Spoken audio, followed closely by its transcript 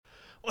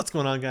What's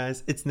going on,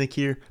 guys? It's Nick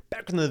here,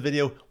 back with another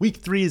video. Week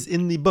 3 is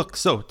in the book,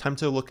 so time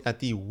to look at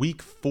the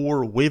Week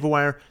 4 waiver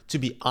wire. To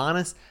be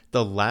honest,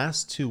 the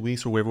last 2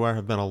 weeks for waiver wire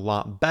have been a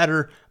lot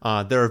better.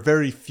 There are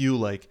very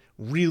few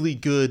really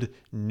good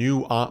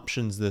new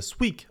options this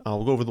week.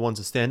 We'll go over the ones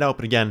that stand out,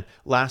 but again,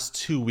 last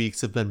 2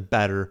 weeks have been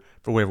better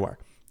for waiver wire.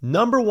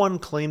 Number one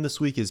claim this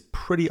week is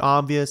pretty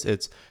obvious.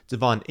 It's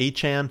Devon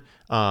Achane.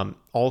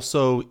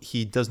 Also,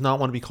 he does not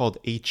want to be called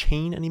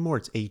A-Chain anymore.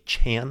 It's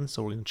A-Chan,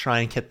 so we're going to try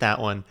and get that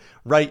one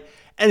right.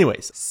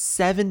 Anyways,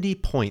 70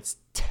 points,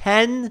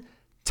 10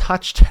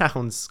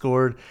 touchdowns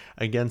scored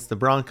against the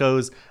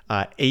Broncos,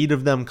 8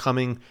 of them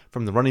coming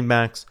from the running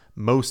backs.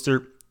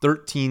 Mostert,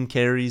 13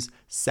 carries,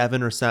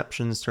 7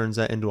 receptions, turns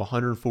that into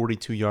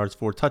 142 yards,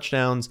 4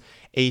 touchdowns.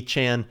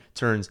 Achane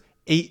turns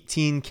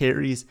 18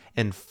 carries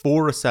and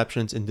 4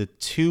 receptions into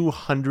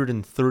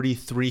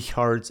 233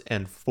 yards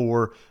and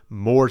 4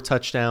 more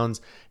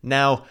touchdowns.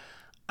 Now,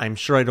 I'm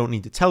sure I don't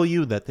need to tell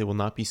you that they will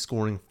not be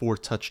scoring 4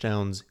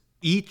 touchdowns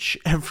each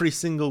every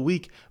single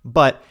week,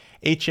 but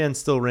Achane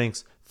still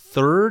ranks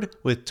 3rd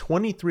with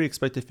 23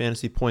 expected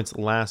fantasy points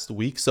last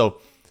week. So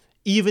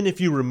even if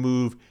you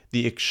remove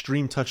the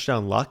extreme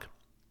touchdown luck,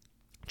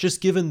 just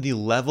given the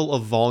level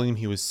of volume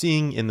he was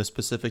seeing in the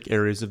specific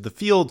areas of the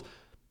field,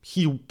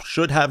 he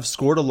should have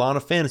scored a lot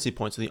of fantasy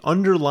points. So the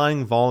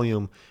underlying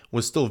volume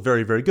was still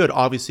very, very good.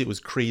 Obviously, it was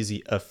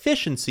crazy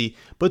efficiency,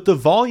 but the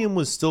volume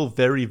was still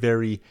very,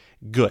 very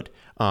good.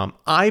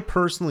 I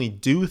personally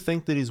do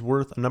think that he's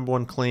worth a number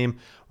one claim.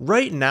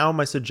 Right now,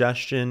 my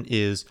suggestion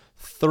is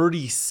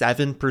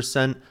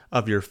 37%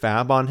 of your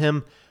fab on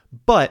him,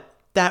 but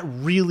that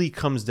really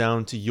comes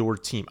down to your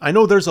team. I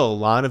know there's a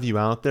lot of you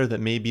out there that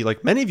maybe,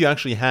 many of you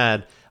actually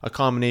had a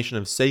combination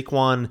of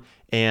Saquon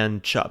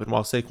and Chubb. And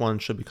while Saquon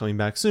should be coming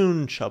back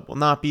soon, Chubb will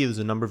not be. There's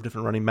a number of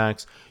different running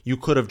backs you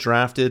could have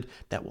drafted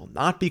that will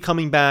not be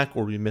coming back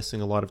or be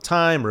missing a lot of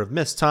time or have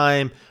missed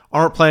time,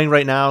 aren't playing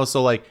right now.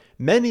 So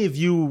many of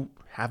you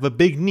have a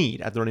big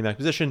need at the running back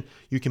position.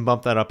 You can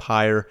bump that up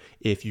higher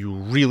if you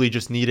really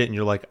just need it and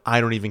you're like,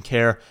 I don't even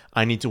care.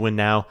 I need to win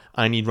now.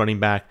 I need running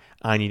back.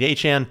 I need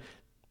Achane.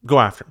 Go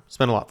after him.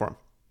 Spend a lot for him.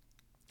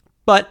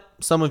 But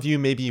some of you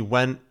maybe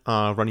went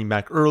running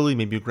back early.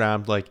 Maybe you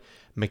grabbed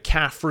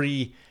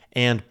McCaffrey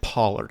and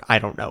Pollard, I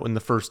don't know, in the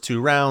first 2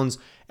 rounds.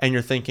 And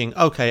you're thinking,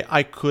 okay,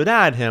 I could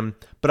add him,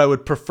 but I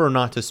would prefer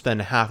not to spend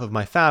half of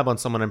my fab on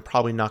someone I'm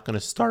probably not going to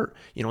start,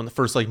 in the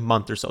first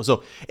month or so.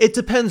 So it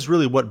depends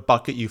really what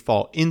bucket you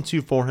fall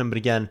into for him. But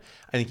again,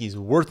 I think he's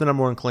worth the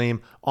number one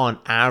claim. On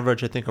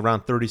average, I think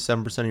around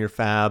 37% of your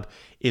fab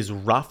is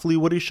roughly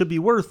what he should be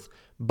worth.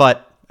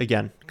 But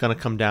again, going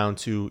to come down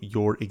to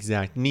your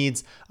exact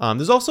needs.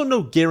 There's also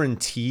no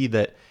guarantee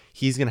that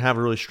he's going to have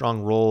a really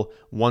strong role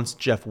once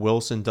Jeff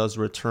Wilson does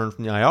return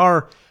from the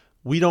IR.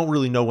 We don't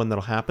really know when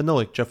that'll happen,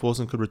 though. Jeff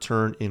Wilson could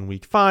return in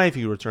week 5.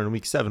 He could return in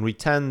week 7, week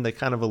 10. They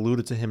kind of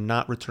alluded to him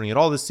not returning at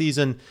all this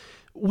season.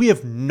 We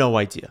have no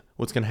idea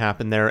what's going to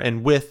happen there.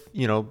 And with,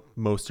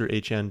 Mostert,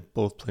 Achane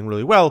both playing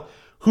really well,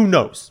 who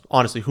knows?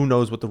 Honestly, who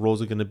knows what the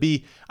roles are going to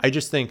be? I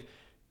just think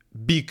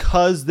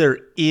because there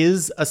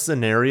is a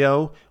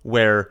scenario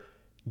where,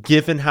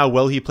 given how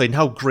well he played and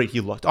how great he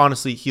looked,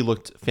 honestly, he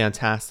looked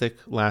fantastic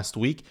last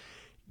week.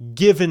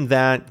 Given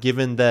that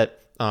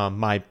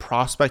my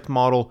prospect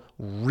model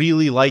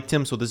really liked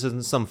him, so this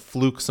isn't some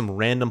fluke, some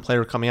random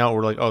player coming out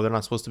where oh, they're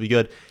not supposed to be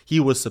good. He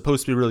was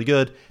supposed to be really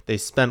good. They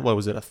spent, a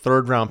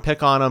 3rd round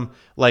pick on him.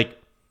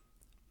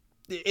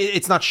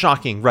 It's not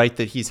shocking, right,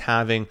 that he's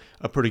having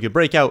a pretty good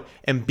breakout.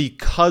 And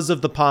because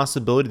of the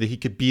possibility that he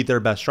could be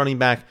their best running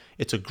back,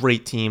 it's a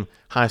great team,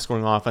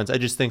 high-scoring offense. I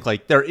just think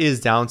there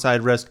is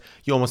downside risk.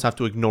 You almost have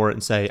to ignore it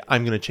and say,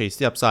 I'm going to chase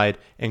the upside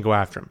and go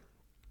after him.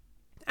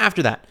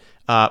 After that,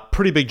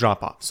 pretty big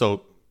drop-off.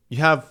 So you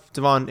have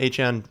Devon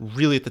Achane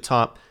really at the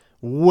top.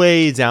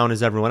 Way down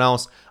is everyone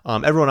else.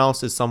 Everyone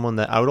else is someone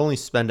that I would only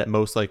spend at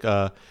most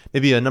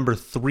maybe a number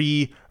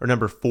 3 or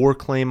number 4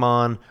 claim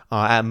on.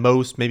 At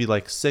most, maybe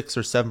 6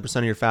 or 7%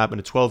 of your fab in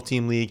a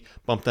 12-team league.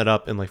 Bump that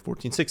up in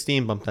 14,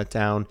 16. Bump that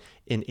down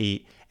in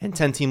 8 and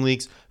 10-team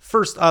leagues.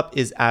 First up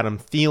is Adam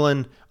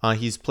Thielen.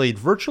 He's played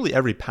virtually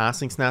every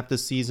passing snap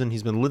this season.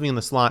 He's been living in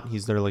the slot.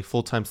 He's their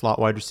full-time slot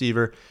wide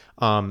receiver.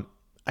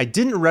 I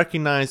didn't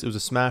recognize it was a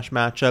smash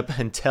matchup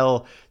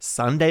until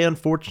Sunday,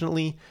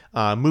 unfortunately.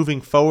 Moving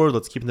forward,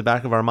 let's keep in the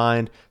back of our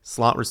mind,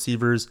 slot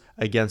receivers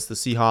against the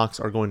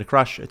Seahawks are going to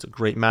crush. It's a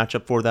great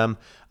matchup for them.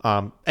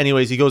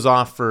 Anyways, he goes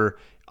off for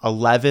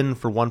 11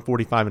 for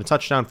 145 and a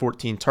touchdown,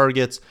 14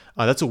 targets.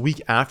 That's a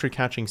week after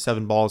catching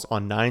 7 balls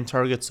on 9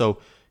 targets, so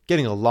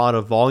getting a lot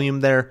of volume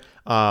there.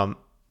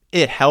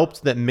 It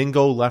helped that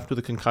Mingo left with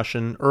a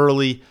concussion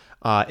early.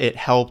 It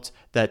helped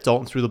that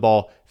Dalton threw the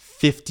ball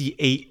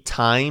 58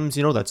 times.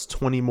 That's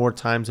 20 more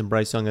times than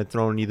Bryce Young had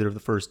thrown in either of the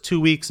first 2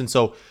 weeks. And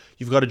so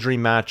you've got a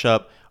dream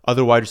matchup.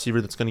 Other wide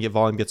receiver that's going to get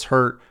volume gets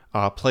hurt.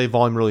 Play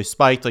volume really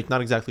spiked.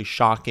 Not exactly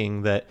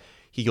shocking that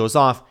he goes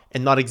off,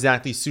 and not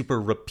exactly super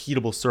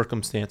repeatable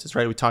circumstances,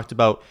 right? We talked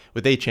about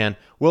with Achane,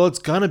 well, it's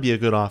going to be a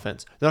good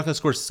offense. They're not going to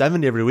score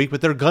 70 every week,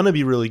 but they're going to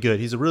be really good.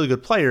 He's a really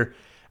good player.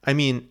 I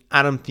mean,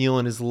 Adam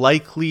Thielen is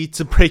likely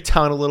to break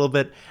down a little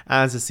bit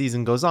as the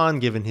season goes on,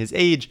 given his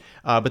age.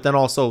 But then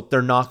also,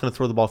 they're not going to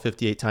throw the ball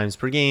 58 times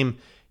per game.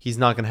 He's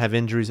not going to have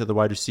injuries at the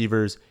wide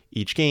receivers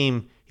each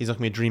game. He's not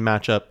going to be a dream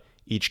matchup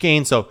each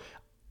game. So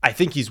I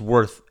think he's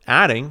worth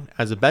adding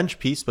as a bench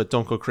piece, but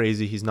don't go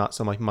crazy. He's not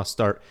some must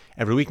start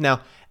every week.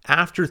 Now,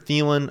 after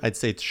Thielen, I'd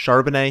say it's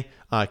Charbonnet.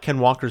 Ken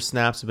Walker's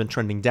snaps have been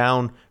trending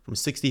down from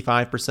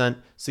 65%,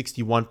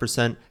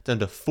 61% down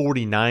to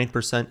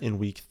 49% in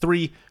week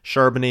 3.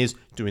 Charbonnet's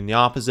doing the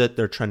opposite.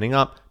 They're trending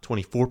up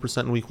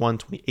 24% in week 1,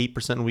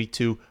 28% in week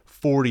 2,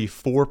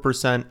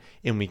 44%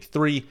 in week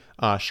 3.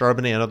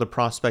 Charbonnet, another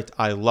prospect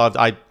I loved.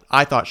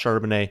 I thought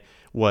Charbonnet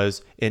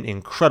was an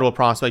incredible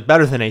prospect,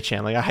 better than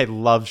Achane. I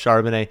love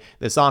Charbonnet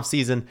this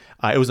offseason.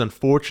 It was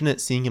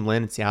unfortunate seeing him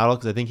land in Seattle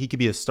because I think he could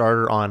be a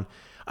starter on,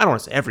 I don't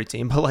want to say every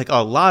team, but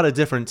a lot of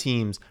different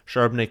teams.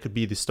 Charbonnet could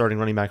be the starting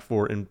running back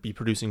for and be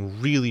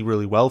producing really,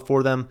 really well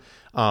for them.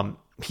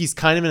 He's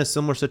kind of in a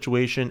similar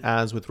situation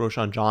as with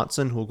Roschon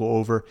Johnson, who we'll go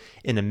over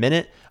in a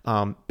minute.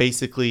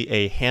 Basically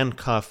a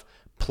handcuff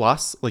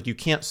plus. You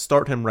can't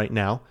start him right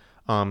now.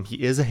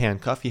 He is a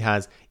handcuff. He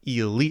has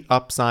elite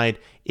upside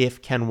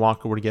if Ken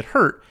Walker were to get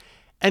hurt.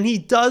 And he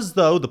does,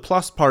 though. The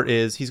plus part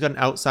is he's got an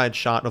outside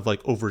shot of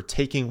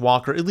overtaking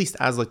Walker, at least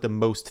as the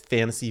most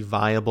fantasy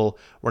viable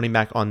running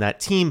back on that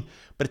team.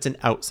 But it's an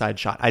outside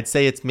shot. I'd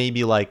say it's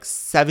maybe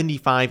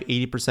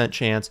 75-80%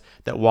 chance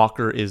that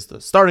Walker is the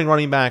starting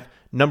running back,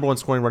 number 1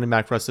 scoring running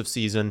back for the rest of the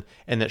season,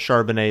 and that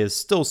Charbonnet is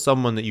still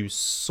someone that you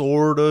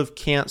sort of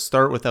can't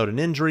start without an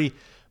injury.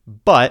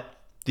 But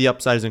the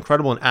upside is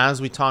incredible. And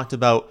as we talked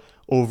about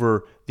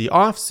over the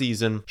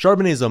offseason,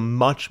 Charbonnet is a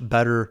much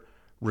better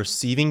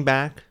receiving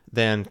back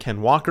than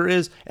Ken Walker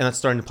is, and that's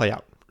starting to play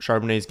out.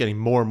 Charbonnet is getting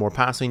more and more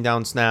passing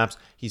down snaps.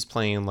 He's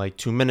playing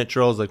 2-minute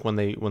drills, when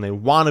they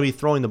want to be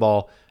throwing the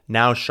ball.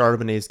 Now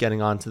Charbonnet is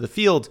getting onto the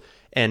field,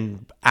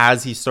 and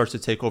as he starts to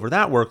take over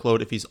that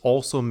workload, if he's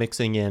also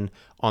mixing in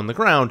on the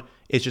ground,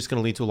 it's just going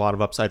to lead to a lot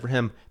of upside for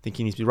him. I think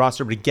he needs to be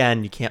rostered, but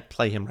again, you can't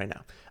play him right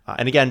now.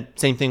 And again,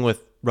 same thing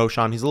with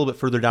Roschon. He's a little bit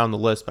further down the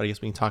list, but I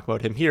guess we can talk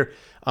about him here.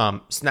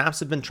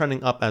 Snaps have been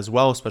trending up as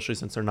well, especially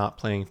since they're not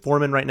playing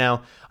Foreman right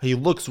now. He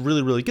looks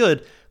really, really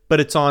good, but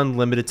it's on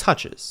limited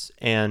touches.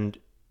 And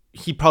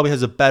he probably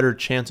has a better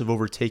chance of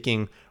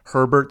overtaking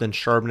Herbert than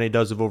Charbonnet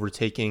does of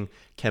overtaking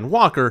Ken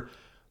Walker.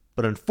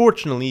 But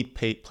unfortunately,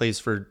 plays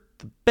for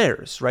the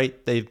Bears,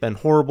 right? They've been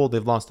horrible.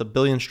 They've lost 1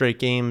 billion straight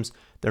games.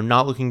 They're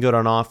not looking good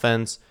on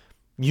offense.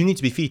 You need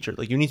to be featured.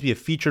 You need to be a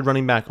featured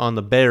running back on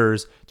the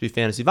Bears to be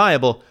fantasy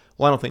viable.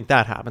 Well, I don't think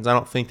that happens. I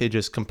don't think they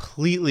just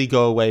completely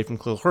go away from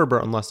Khalil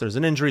Herbert unless there's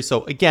an injury.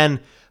 So again,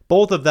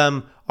 both of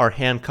them are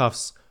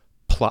handcuffs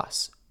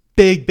plus.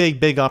 Big, big,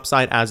 big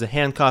upside as a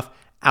handcuff.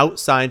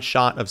 Outside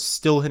shot of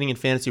still hitting in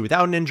fantasy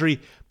without an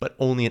injury, but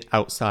only an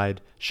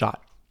outside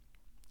shot.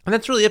 And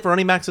that's really it for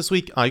running backs this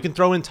week. You can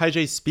throw in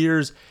Tyjae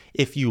Spears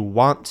if you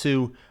want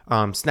to.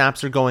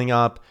 Snaps are going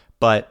up,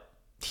 but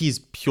he's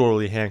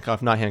purely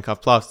handcuff, not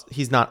handcuff plus.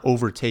 He's not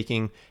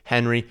overtaking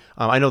Henry.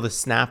 I know the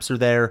snaps are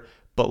there,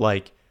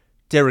 but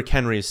Derrick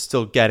Henry is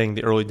still getting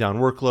the early down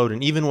workload.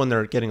 And even when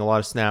they're getting a lot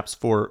of snaps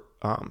for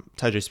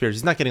Tyjae Spears,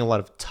 he's not getting a lot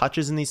of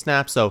touches in these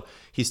snaps. So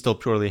he's still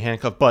purely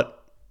handcuffed, but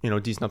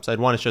decent upside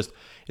one. It's just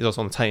he's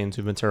also on the Titans,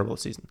 who've been terrible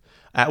this season.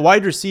 At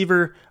wide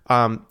receiver,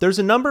 there's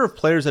a number of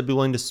players I'd be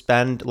willing to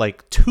spend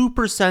 2%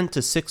 to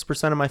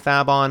 6% of my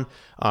fab on,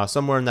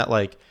 somewhere in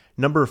that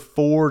number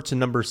 4 to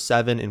number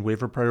 7 in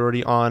waiver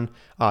priority on.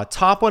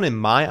 Top one in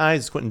my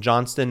eyes is Quentin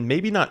Johnston.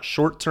 Maybe not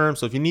short term.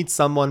 So if you need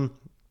someone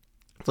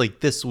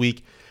this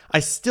week, I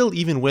still,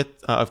 even with,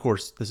 of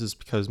course, this is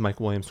because Mike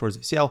Williams towards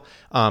ACL,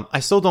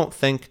 I still don't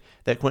think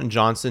that Quentin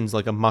Johnston's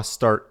a must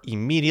start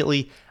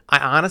immediately. I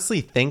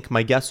honestly think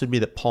my guess would be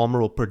that Palmer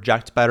will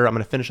project better. I'm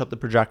going to finish up the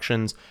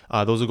projections.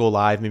 Those will go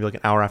live maybe an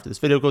hour after this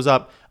video goes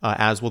up,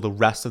 as will the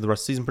rest of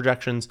season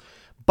projections.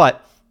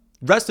 But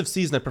rest of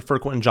season, I prefer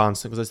Quentin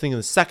Johnston because I think in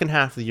the second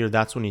half of the year,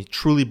 that's when he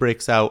truly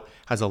breaks out,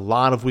 has a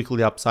lot of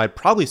weekly upside,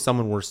 probably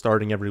someone we're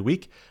starting every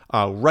week.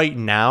 Right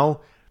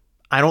now,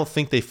 I don't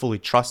think they fully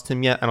trust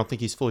him yet. I don't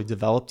think he's fully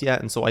developed yet.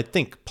 And so I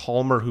think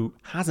Palmer, who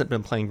hasn't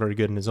been playing very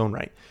good in his own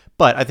right,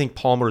 but I think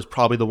Palmer is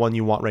probably the one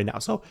you want right now.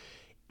 So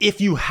if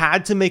you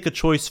had to make a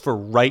choice for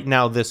right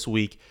now this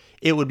week,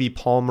 it would be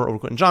Palmer over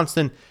Quentin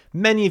Johnston.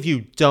 Many of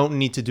you don't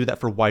need to do that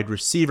for wide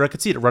receiver. I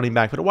could see it at running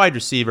back, but at wide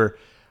receiver,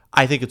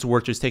 I think it's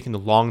worth just taking the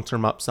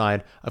long-term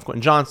upside of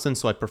Quentin Johnston,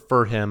 so I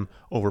prefer him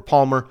over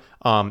Palmer.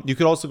 You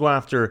could also go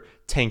after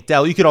Tank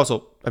Dell. You could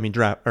also,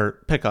 draft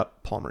or pick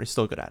up Palmer. He's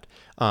still good at.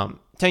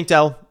 Tank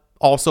Dell,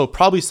 also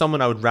probably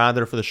someone I would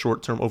rather for the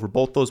short term over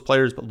both those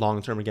players, but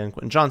long term again,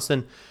 Quentin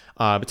Johnston.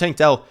 But Tank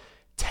Dell,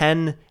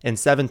 10 and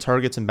 7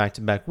 targets in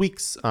back-to-back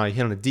weeks. He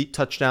hit on a deep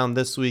touchdown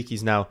this week.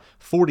 He's now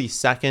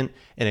 42nd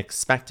in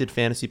expected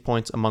fantasy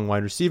points among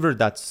wide receiver.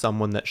 That's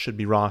someone that should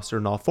be rostered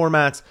in all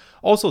formats.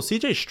 Also,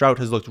 CJ Stroud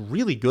has looked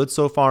really good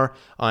so far,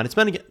 and it's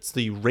been against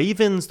the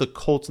Ravens, the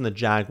Colts, and the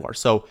Jaguars.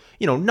 So,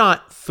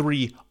 not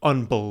 3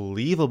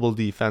 unbelievable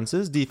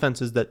defenses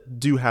that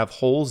do have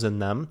holes in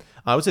them.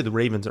 I would say the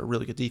Ravens are a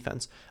really good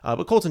defense,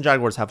 but Colts and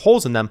Jaguars have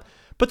holes in them,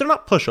 but they're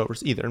not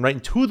pushovers either. And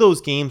and 2 of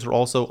those games are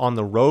also on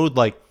the road.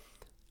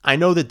 I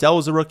know that Dell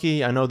is a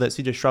rookie. I know that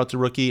CJ Stroud's a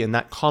rookie, and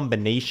that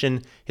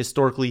combination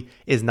historically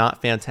is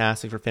not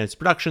fantastic for fantasy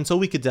production. So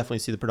we could definitely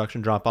see the production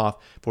drop off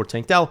for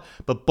Tank Dell.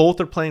 But both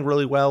are playing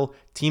really well.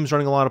 Teams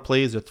running a lot of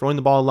plays. They're throwing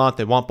the ball a lot.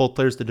 They want both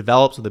players to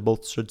develop, so they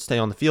both should stay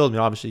on the field.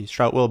 Obviously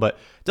Stroud will, but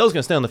Dell's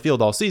going to stay on the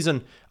field all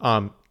season.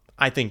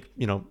 I think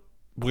we're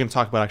going to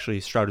talk about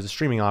actually Stroud as a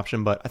streaming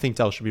option, but I think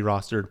Dell should be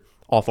rostered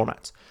all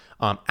formats.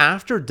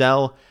 After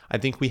Dell, I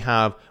think we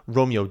have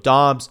Romeo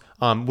Doubs.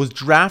 Was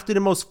drafted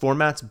in most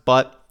formats,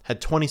 but had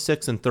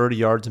 26 and 30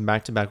 yards in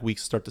back-to-back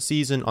weeks to start the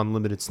season on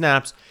limited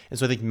snaps. And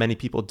so I think many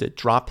people did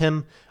drop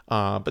him.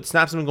 But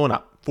snaps have been going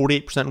up.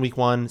 48% in week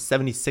 1,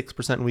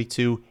 76% in week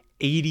 2,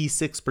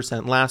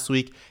 86% last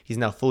week. He's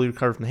now fully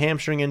recovered from the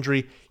hamstring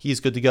injury. He's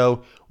good to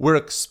go. We're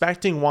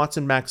expecting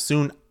Watson back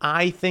soon.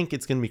 I think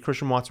it's going to be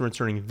Christian Watson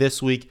returning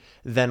this week,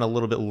 then a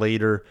little bit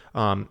later,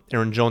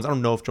 Aaron Jones. I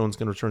don't know if Jones is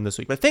going to return this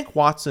week, but I think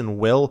Watson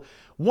will.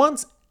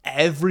 Once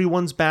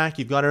everyone's back,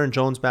 you've got Aaron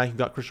Jones back, you've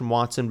got Christian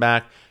Watson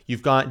back,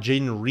 you've got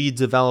Jaden Reed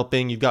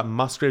developing, you've got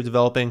Musgrave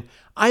developing.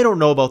 I don't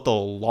know about the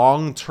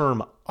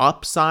long-term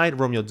upside of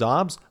Romeo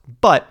Doubs,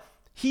 but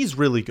he's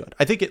really good.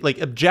 I think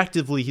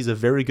objectively, he's a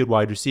very good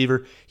wide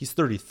receiver. He's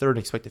 33rd in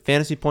expected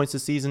fantasy points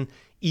this season,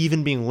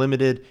 even being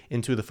limited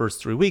into the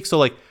first 3 weeks.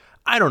 So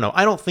I don't know.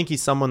 I don't think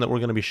he's someone that we're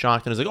going to be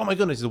shocked and is oh my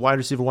goodness, he's a wide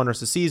receiver 1 rest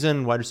of the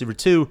season, wide receiver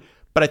 2,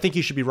 but I think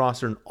he should be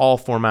rostered in all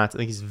formats. I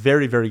think he's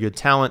very, very good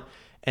talent.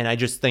 And I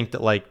just think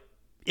that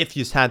if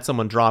you had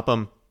someone drop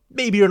him,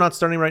 maybe you're not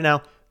starting right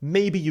now,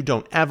 maybe you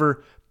don't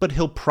ever, but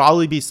he'll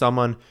probably be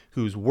someone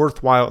who's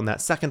worthwhile in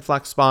that second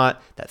flex spot,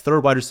 that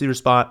third wide receiver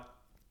spot,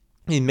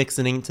 and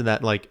mixing into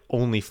that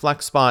only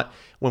flex spot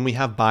when we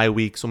have bye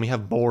weeks, when we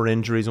have board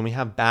injuries, when we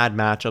have bad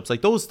matchups.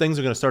 Those things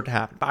are going to start to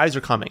happen. Buys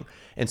are coming.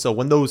 And so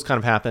when those kind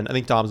of happen, I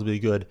think Dobbs will be a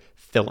good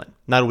fill-in.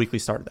 Not a weekly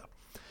starter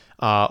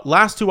though.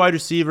 Last 2 wide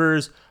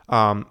receivers,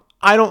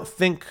 I don't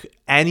think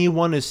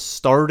anyone is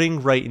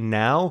starting right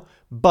now,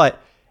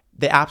 but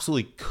they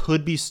absolutely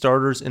could be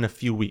starters in a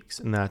few weeks,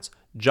 and that's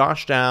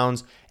Josh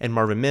Downs and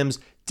Marvin Mims.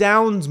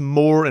 Downs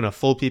more in a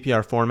full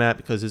PPR format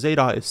because his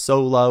ADOT is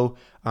so low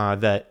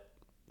that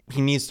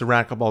he needs to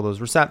rack up all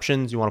those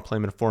receptions. You want to play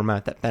him in a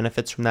format that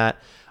benefits from that.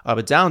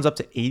 But Downs up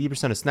to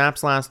 80% of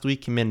snaps last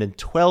week, commanded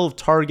 12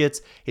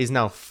 targets. He's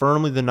now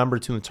firmly the number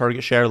 2 in the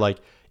target share.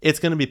 It's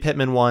going to be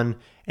Pittman 1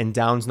 and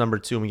Downs number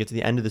 2 when we get to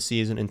the end of the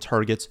season in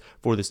targets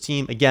for this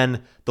team.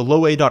 Again, the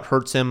low ADOT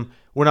hurts him.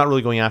 We're not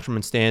really going after him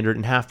in standard.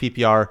 In half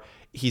PPR,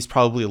 he's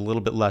probably a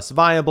little bit less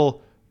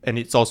viable. And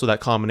it's also that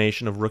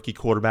combination of rookie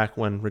quarterback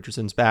when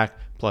Richardson's back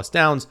plus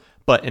Downs.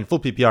 But in full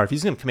PPR, if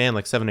he's going to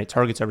command 7, 8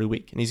 targets every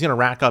week and he's going to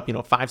rack up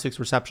 5, 6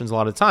 receptions a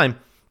lot of the time,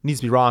 he needs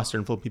to be rostered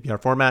in full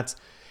PPR formats.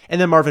 And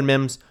then Marvin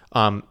Mims,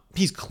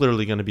 he's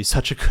clearly going to be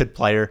such a good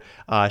player.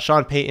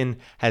 Sean Payton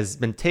has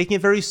been taking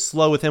it very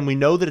slow with him. We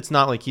know that it's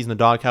not like he's in the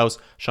doghouse.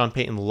 Sean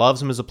Payton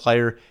loves him as a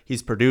player.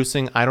 He's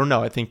producing. I don't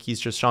know. I think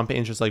Sean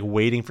Payton's just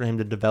waiting for him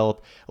to develop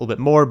a little bit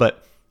more.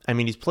 But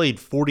he's played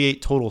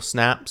 48 total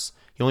snaps.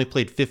 He only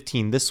played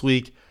 15 this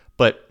week,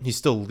 but he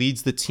still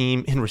leads the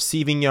team in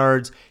receiving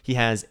yards. He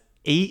has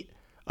 8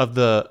 of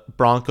the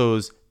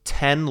Broncos'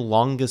 10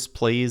 longest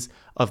plays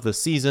of the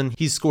season.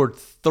 He's scored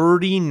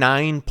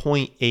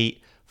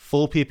 39.8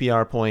 full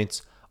PPR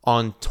points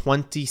on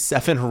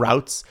 27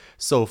 routes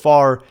so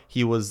far.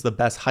 He was the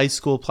best high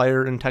school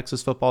player in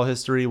Texas football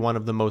history, one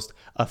of the most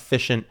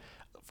efficient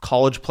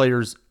college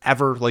players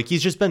ever.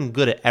 He's just been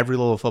good at every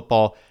level of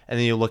football. And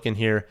then you look in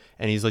here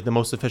and he's the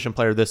most efficient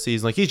player this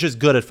season. He's just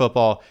good at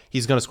football.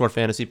 He's going to score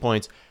fantasy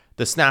points.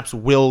 The snaps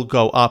will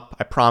go up.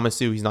 I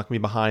promise you, he's not going to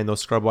be behind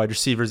those scrub wide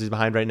receivers he's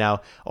behind right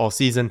now all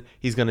season.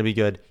 He's going to be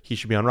good. He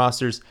should be on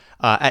rosters.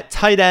 At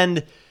tight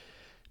end,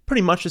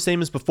 pretty much the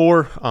same as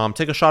before.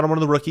 Take a shot on one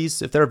of the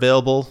rookies if they're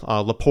available.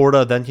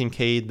 Laporta, then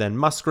Kincaid, then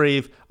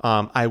Musgrave.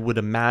 I would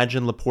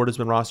imagine Laporta's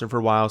been rostered for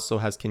a while, so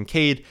has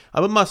Kincaid.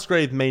 But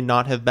Musgrave may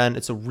not have been.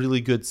 It's a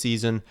really good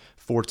season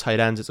for tight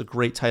ends. It's a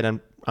great tight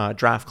end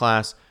draft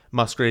class.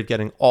 Musgrave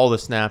getting all the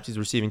snaps. He's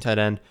receiving tight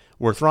end,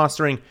 worth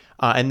rostering.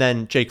 And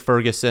then Jake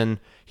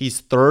Ferguson.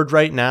 He's 3rd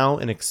right now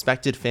in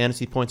expected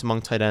fantasy points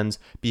among tight ends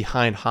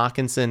behind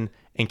Hawkinson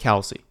and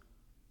Kelsey.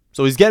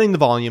 So he's getting the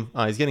volume.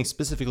 He's getting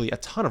specifically a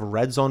ton of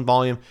red zone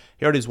volume.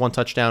 He already has 1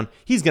 touchdown.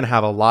 He's going to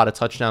have a lot of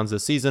touchdowns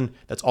this season.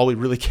 That's all we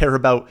really care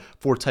about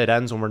for tight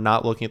ends when we're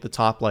not looking at the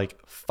top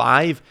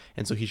 5.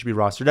 And so he should be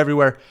rostered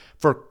everywhere.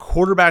 For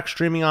quarterback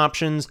streaming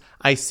options,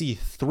 I see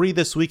 3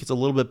 this week. It's a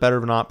little bit better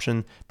of an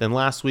option than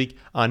last week.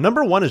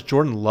 Number 1 is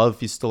Jordan Love.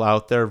 He's still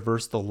out there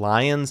versus the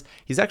Lions.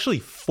 He's actually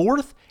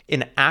 4th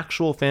in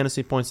actual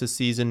fantasy points this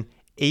season,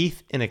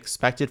 8th in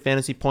expected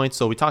fantasy points.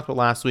 So we talked about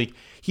last week,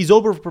 he's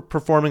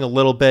overperforming a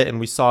little bit, and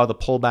we saw the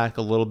pullback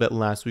a little bit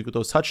last week with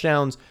those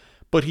touchdowns,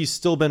 but he's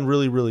still been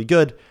really, really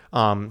good.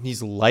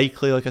 He's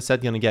likely, like I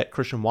said, going to get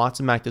Christian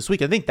Watson back this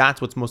week. I think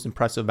that's what's most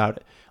impressive about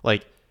it.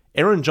 Like,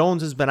 Aaron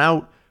Jones has been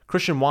out.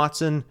 Christian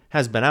Watson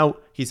has been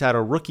out. He's had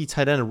a rookie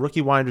tight end, a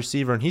rookie wide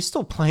receiver, and he's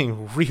still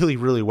playing really,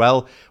 really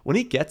well. When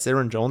he gets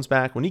Aaron Jones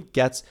back, when he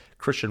gets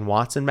Christian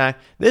Watson back,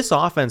 this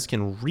offense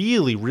can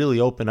really, really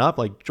open up.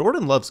 Like,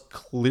 Jordan Love's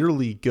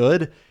clearly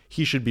good.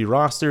 He should be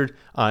rostered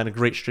and a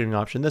great streaming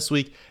option this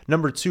week.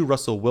 Number 2,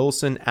 Russell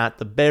Wilson at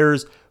the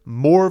Bears.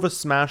 More of a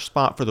smash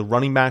spot for the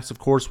running backs. Of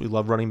course, we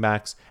love running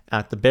backs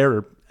at the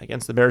Bears,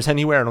 against the Bears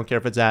anywhere. I don't care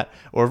if it's at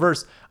or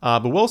reverse.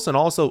 But Wilson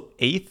also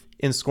 8th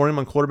in scoring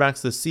among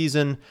quarterbacks this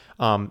season.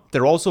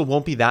 There also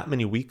won't be that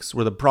many weeks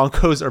where the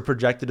Broncos are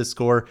projected to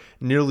score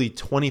nearly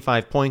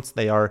 25 points.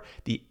 They are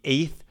the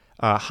 8th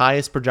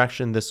highest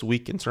projection this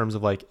week in terms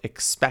of like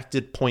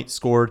expected points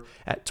scored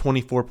at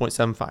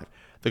 24.75.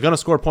 They're going to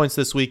score points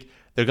this week.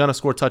 They're going to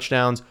score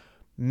touchdowns.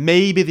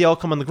 Maybe they all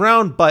come on the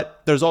ground,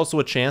 but there's also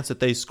a chance that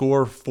they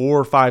score 4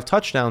 or 5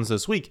 touchdowns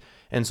this week.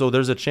 And so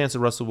there's a chance that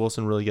Russell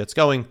Wilson really gets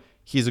going.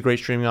 He's a great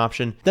streaming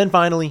option. Then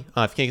finally,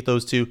 if you can't get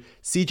those two,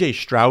 CJ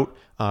Stroud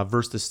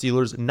versus the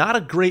Steelers. Not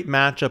a great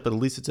matchup, but at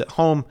least it's at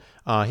home.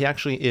 He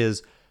actually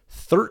is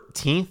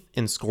 13th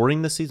in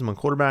scoring this season on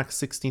quarterback,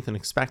 16th in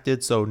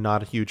expected, so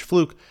not a huge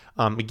fluke.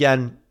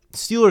 Again,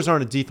 Steelers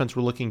aren't a defense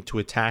we're looking to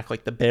attack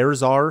like the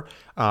Bears are,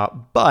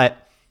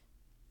 but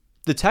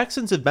the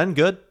Texans have been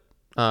good.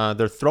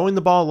 They're throwing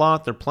the ball a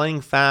lot. They're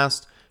playing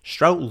fast.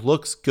 Stroud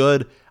looks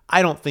good.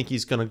 I don't think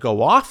he's going to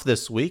go off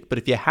this week, but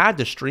if you had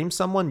to stream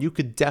someone, you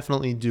could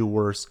definitely do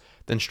worse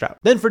than Stroud.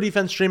 Then for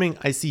defense streaming,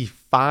 I see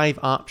 5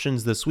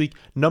 options this week.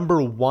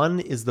 Number 1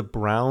 is the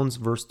Browns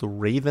versus the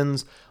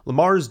Ravens.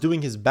 Lamar is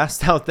doing his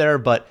best out there,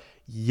 but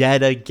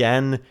yet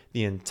again,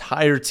 the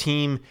entire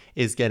team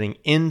is getting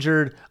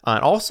injured.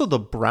 And also, the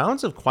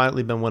Browns have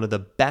quietly been one of the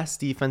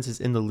best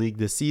defenses in the league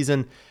this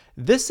season.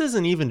 This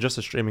isn't even just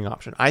a streaming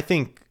option. I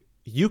think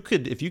you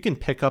could, if you can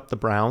pick up the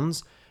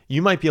Browns,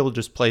 you might be able to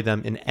just play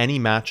them in any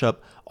matchup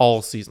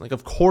all season. Like,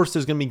 of course,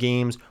 there's going to be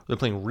games where they're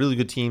playing really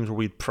good teams where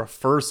we'd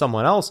prefer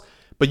someone else,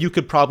 but you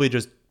could probably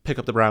just pick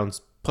up the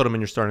Browns, put them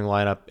in your starting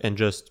lineup, and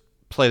just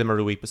play them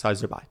every week besides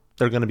their bye.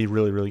 They're going to be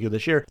really, really good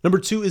this year. Number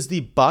 2 is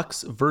the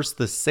Bucks versus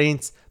the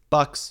Saints.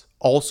 Bucks,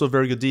 also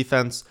very good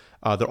defense.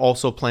 They're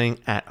also playing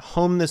at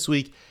home this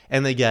week,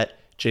 and they get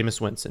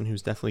Jameis Winston,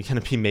 who's definitely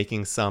going to be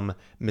making some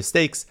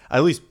mistakes,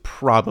 at least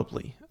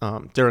probably.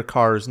 Derek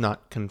Carr is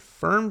not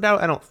confirmed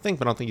out, I don't think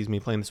he's going to be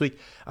playing this week.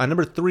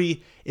 Number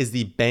 3 is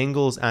the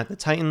Bengals at the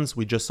Titans.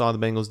 We just saw the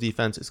Bengals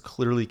defense is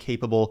clearly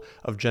capable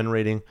of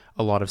generating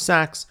a lot of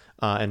sacks,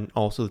 and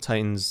also the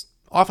Titans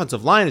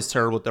offensive line is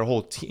terrible. Their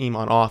whole team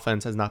on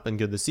offense has not been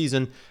good this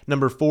season.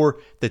 Number 4,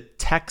 the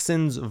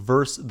Texans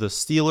versus the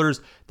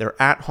Steelers. They're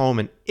at home,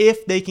 and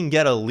if they can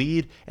get a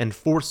lead and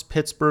force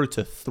Pittsburgh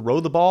to throw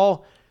the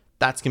ball,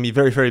 that's going to be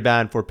very, very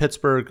bad for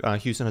Pittsburgh.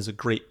 Houston has a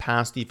great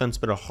pass defense,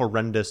 but a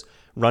horrendous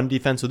run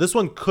defense. So this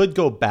one could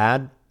go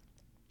bad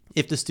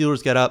if the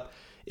Steelers get up.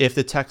 If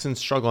the Texans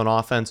struggle on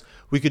offense,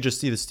 we could just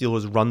see the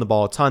Steelers run the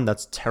ball a ton.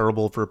 That's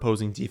terrible for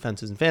opposing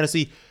defenses in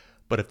fantasy.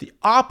 But if the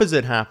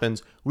opposite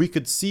happens, we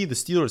could see the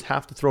Steelers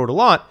have to throw it a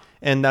lot,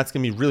 and that's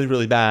going to be really,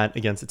 really bad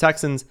against the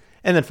Texans.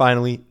 And then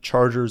finally,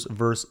 Chargers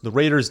versus the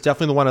Raiders.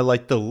 Definitely the one I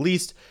like the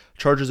least.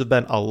 Chargers have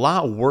been a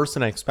lot worse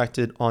than I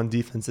expected on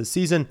defense this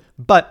season,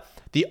 but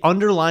the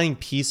underlying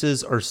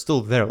pieces are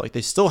still there. Like,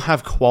 they still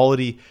have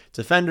quality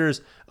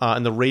defenders,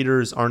 and the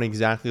Raiders aren't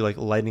exactly like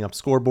lighting up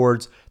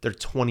scoreboards. They're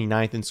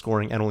 29th in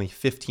scoring at only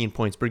 15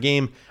 points per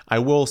game. I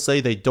will say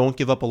they don't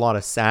give up a lot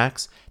of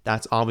sacks.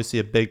 That's obviously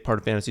a big part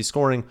of fantasy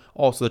scoring.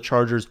 Also, the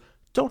Chargers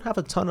don't have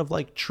a ton of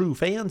like true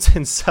fans,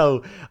 and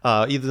so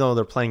even though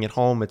they're playing at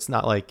home, it's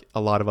not like a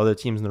lot of other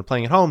teams and they're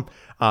playing at home.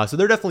 So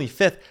they're definitely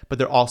 5th, but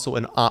they're also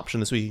an option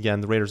this week.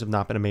 Again, the Raiders have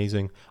not been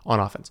amazing on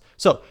offense.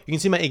 So you can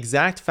see my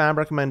exact fab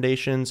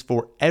recommendations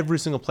for every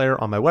single player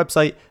on my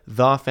website,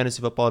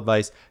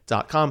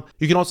 thefantasyfootballadvice.com.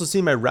 You can also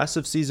see my rest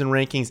of season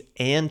rankings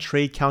and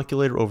trade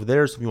calculator over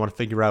there. So if you want to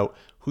figure out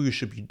who you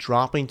should be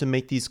dropping to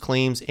make these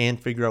claims and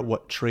figure out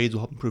what trades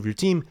will help improve your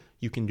team,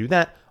 you can do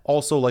that.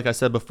 Also, like I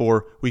said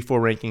before, week 4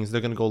 rankings,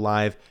 they're going to go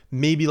live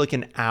maybe like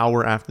an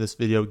hour after this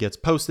video gets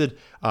posted.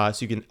 So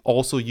you can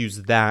also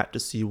use that to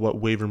see what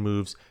waiver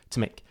moves to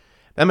make.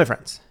 That, my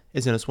friends,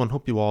 is in this one.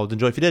 Hope you all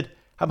enjoy. If you did,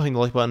 how about hitting the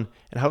like button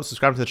and how about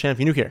subscribing to the channel if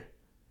you're new here.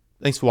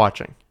 Thanks for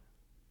watching.